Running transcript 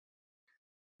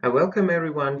I welcome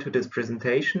everyone to this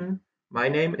presentation. My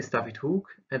name is David Hug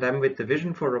and I'm with the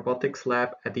Vision for Robotics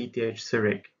Lab at ETH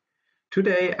Zurich.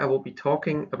 Today I will be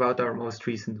talking about our most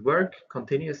recent work,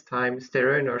 Continuous Time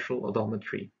Stereo-Inertial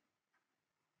Odometry.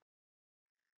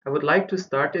 I would like to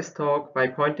start this talk by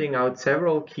pointing out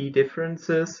several key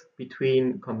differences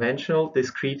between conventional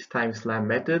discrete-time SLAM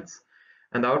methods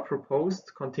and our proposed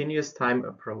continuous time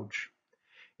approach.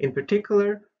 In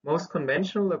particular, most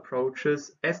conventional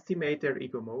approaches estimate their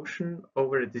ego motion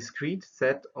over a discrete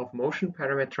set of motion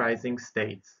parametrizing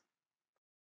states.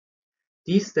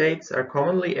 These states are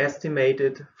commonly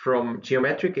estimated from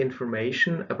geometric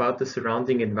information about the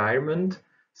surrounding environment,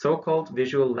 so-called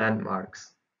visual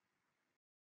landmarks.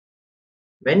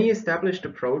 Many established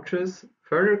approaches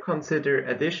further consider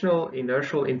additional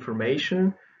inertial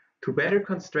information to better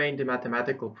constrain the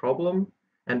mathematical problem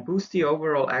and boost the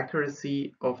overall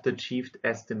accuracy of the achieved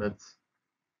estimates.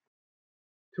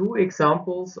 Two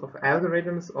examples of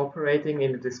algorithms operating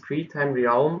in the discrete time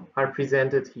realm are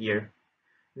presented here,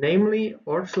 namely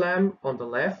ORSLAM on the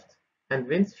left and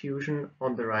Vince Fusion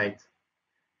on the right.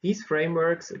 These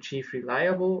frameworks achieve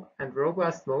reliable and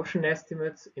robust motion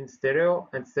estimates in stereo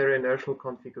and stereo-inertial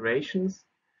configurations,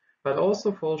 but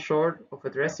also fall short of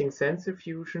addressing sensor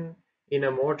fusion in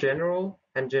a more general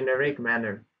and generic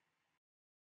manner.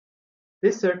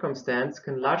 This circumstance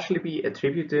can largely be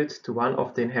attributed to one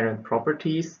of the inherent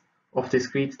properties of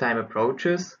discrete time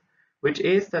approaches, which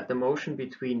is that the motion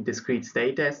between discrete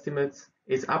state estimates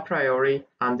is a priori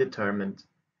undetermined.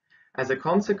 As a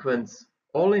consequence,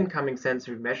 all incoming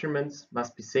sensory measurements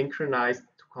must be synchronized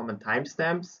to common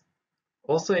timestamps,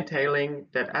 also entailing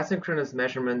that asynchronous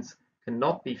measurements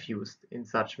cannot be fused in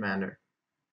such manner.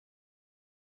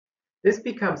 This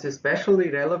becomes especially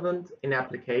relevant in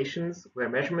applications where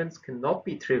measurements cannot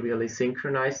be trivially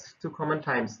synchronized to common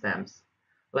timestamps,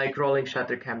 like rolling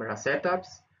shutter camera setups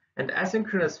and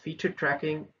asynchronous feature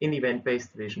tracking in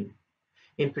event-based vision.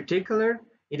 In particular,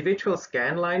 individual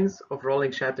scan lines of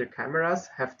rolling shutter cameras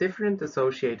have different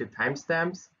associated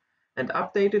timestamps, and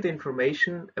updated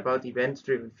information about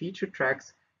event-driven feature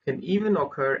tracks can even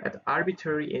occur at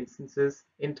arbitrary instances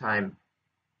in time.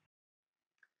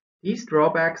 These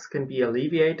drawbacks can be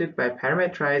alleviated by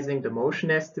parametrizing the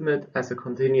motion estimate as a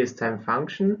continuous time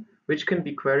function, which can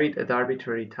be queried at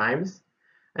arbitrary times,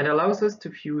 and allows us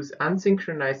to fuse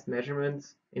unsynchronized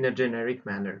measurements in a generic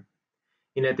manner.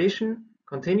 In addition,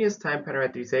 continuous time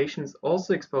parametrizations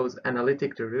also expose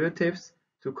analytic derivatives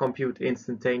to compute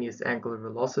instantaneous angular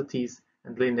velocities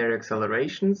and linear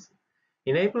accelerations,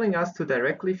 enabling us to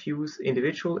directly fuse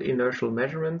individual inertial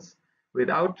measurements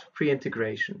without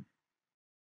pre-integration.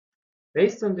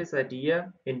 Based on this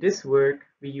idea, in this work,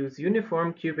 we use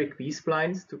uniform cubic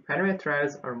B-splines to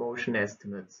parameterize our motion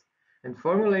estimates and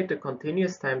formulate the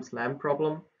continuous time SLAM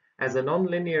problem as a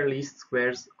nonlinear least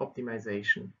squares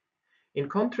optimization. In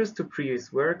contrast to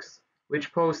previous works,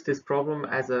 which posed this problem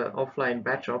as an offline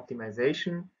batch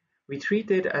optimization, we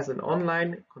treat it as an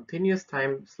online continuous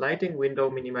time sliding window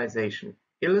minimization,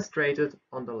 illustrated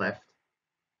on the left.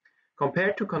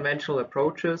 Compared to conventional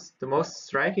approaches, the most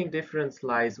striking difference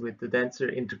lies with the denser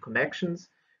interconnections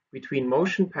between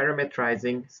motion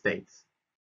parametrizing states.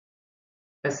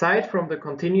 Aside from the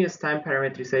continuous time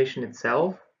parametrization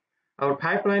itself, our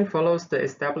pipeline follows the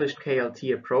established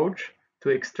KLT approach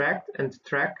to extract and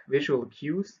track visual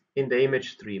cues in the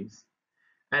image streams,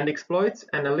 and exploits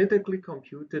analytically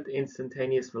computed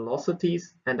instantaneous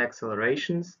velocities and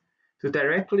accelerations to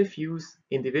directly fuse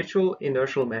individual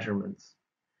inertial measurements.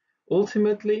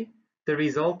 Ultimately, the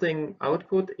resulting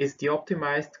output is the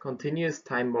optimized continuous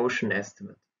time motion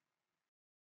estimate.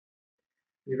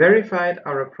 We verified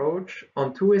our approach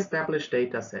on two established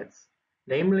datasets,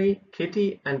 namely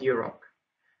Chli and IROS.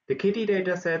 The Chli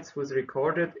datasets was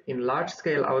recorded in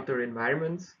large-scale outdoor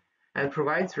environments and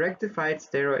provides rectified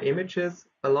stereo images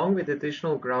along with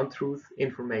additional ground truth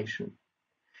information.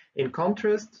 In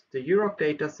contrast, the IROS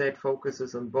dataset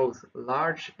focuses on both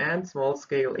large and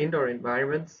small-scale indoor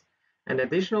environments and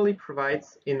additionally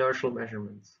provides inertial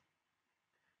measurements.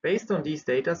 Based on these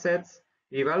datasets,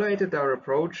 we evaluated our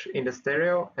approach in the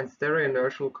stereo and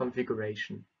stereo-inertial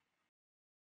configuration.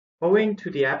 Owing to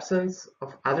the absence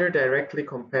of other directly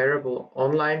comparable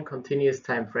online continuous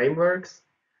time frameworks,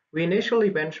 we initially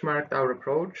benchmarked our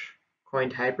approach,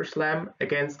 coined HyperSLAM,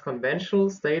 against conventional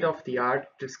state-of-the-art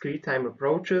discrete time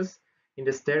approaches in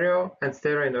the stereo and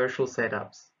stereo-inertial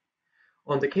setups.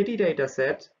 On the Chli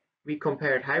dataset, we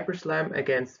compared HyperSLAM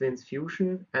against Vince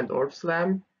Fusion and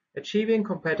ORSLAM, achieving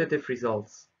competitive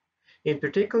results. In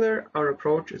particular, our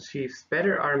approach achieves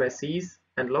better RMSEs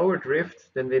and lower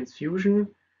drift than Vince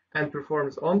Fusion, and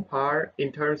performs on par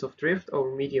in terms of drift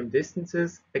over medium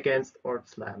distances against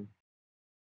SLAM.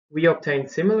 We obtained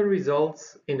similar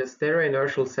results in the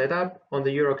stereo-inertial setup on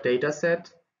the UROC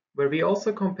dataset, where we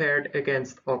also compared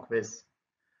against OQUIS.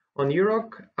 On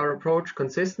UROC, our approach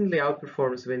consistently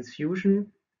outperforms WINS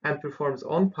fusion and performs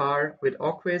on par with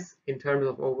OQUIS in terms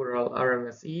of overall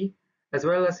RMSE, as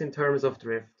well as in terms of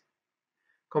drift.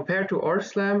 Compared to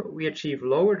SLAM, we achieve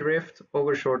lower drift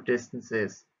over short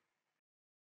distances.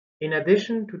 In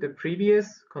addition to the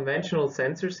previous conventional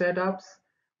sensor setups,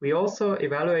 we also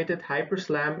evaluated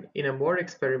HyperSLAM in a more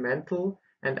experimental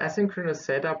and asynchronous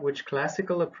setup which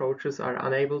classical approaches are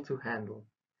unable to handle.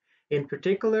 In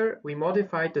particular, we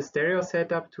modified the stereo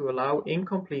setup to allow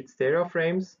incomplete stereo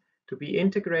frames to be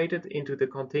integrated into the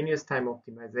continuous time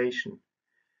optimization,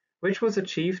 which was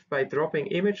achieved by dropping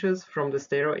images from the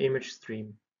stereo image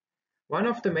stream. One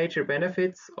of the major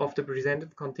benefits of the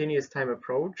presented continuous time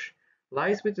approach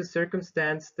lies with the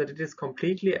circumstance that it is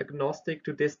completely agnostic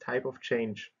to this type of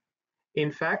change.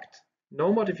 In fact,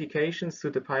 no modifications to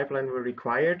the pipeline were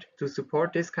required to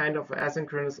support this kind of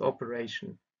asynchronous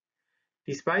operation.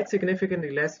 Despite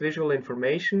significantly less visual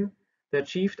information, the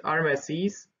achieved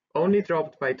RMSEs only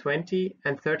dropped by 20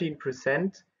 and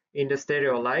 13% in the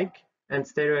stereo-like and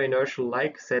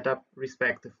stereo-inertial-like setup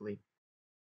respectively.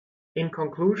 In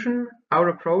conclusion, our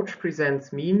approach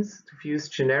presents means to fuse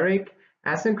generic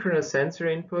asynchronous sensor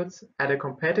inputs at a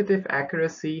competitive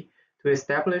accuracy to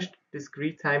established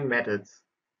discrete-time methods.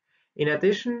 In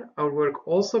addition, our work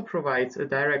also provides a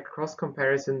direct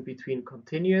cross-comparison between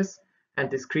continuous and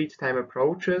discrete-time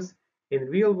approaches in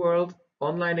real-world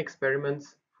online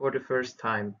experiments for the first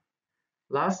time.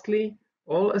 Lastly,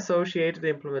 all associated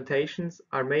implementations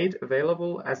are made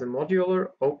available as a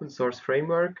modular open-source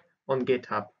framework on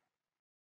GitHub.